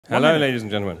Hello, ladies and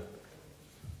gentlemen.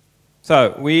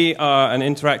 So, we are an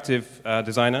interactive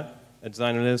designer, a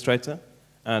designer and illustrator,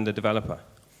 and a developer.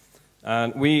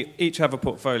 And we each have a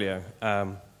portfolio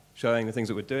showing the things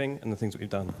that we're doing and the things that we've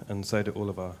done, and so do all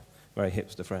of our very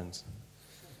hipster friends.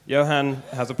 Johan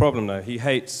has a problem, though. He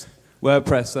hates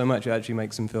WordPress so much it actually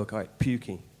makes him feel quite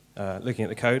pukey looking at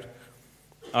the code.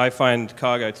 I find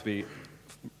Cargo to be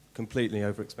completely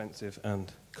overexpensive, and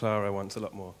Clara wants a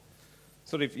lot more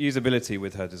sort of usability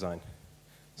with her design.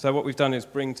 So what we've done is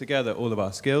bring together all of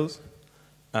our skills,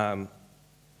 and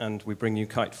we bring you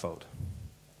Kitefold.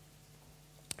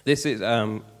 This is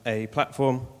a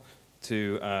platform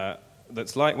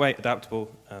that's lightweight,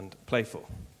 adaptable, and playful.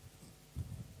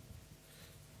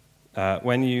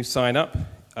 When you sign up,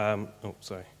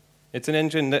 it's an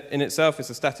engine that in itself is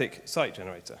a static site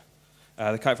generator.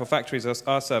 The Kitefold Factory is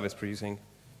our service producing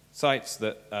sites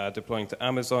that are deploying to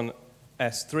Amazon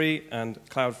S3 and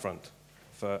CloudFront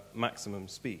for maximum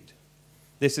speed.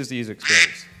 This is the user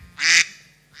experience.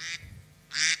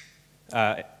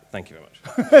 Thank you very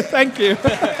much. Thank you.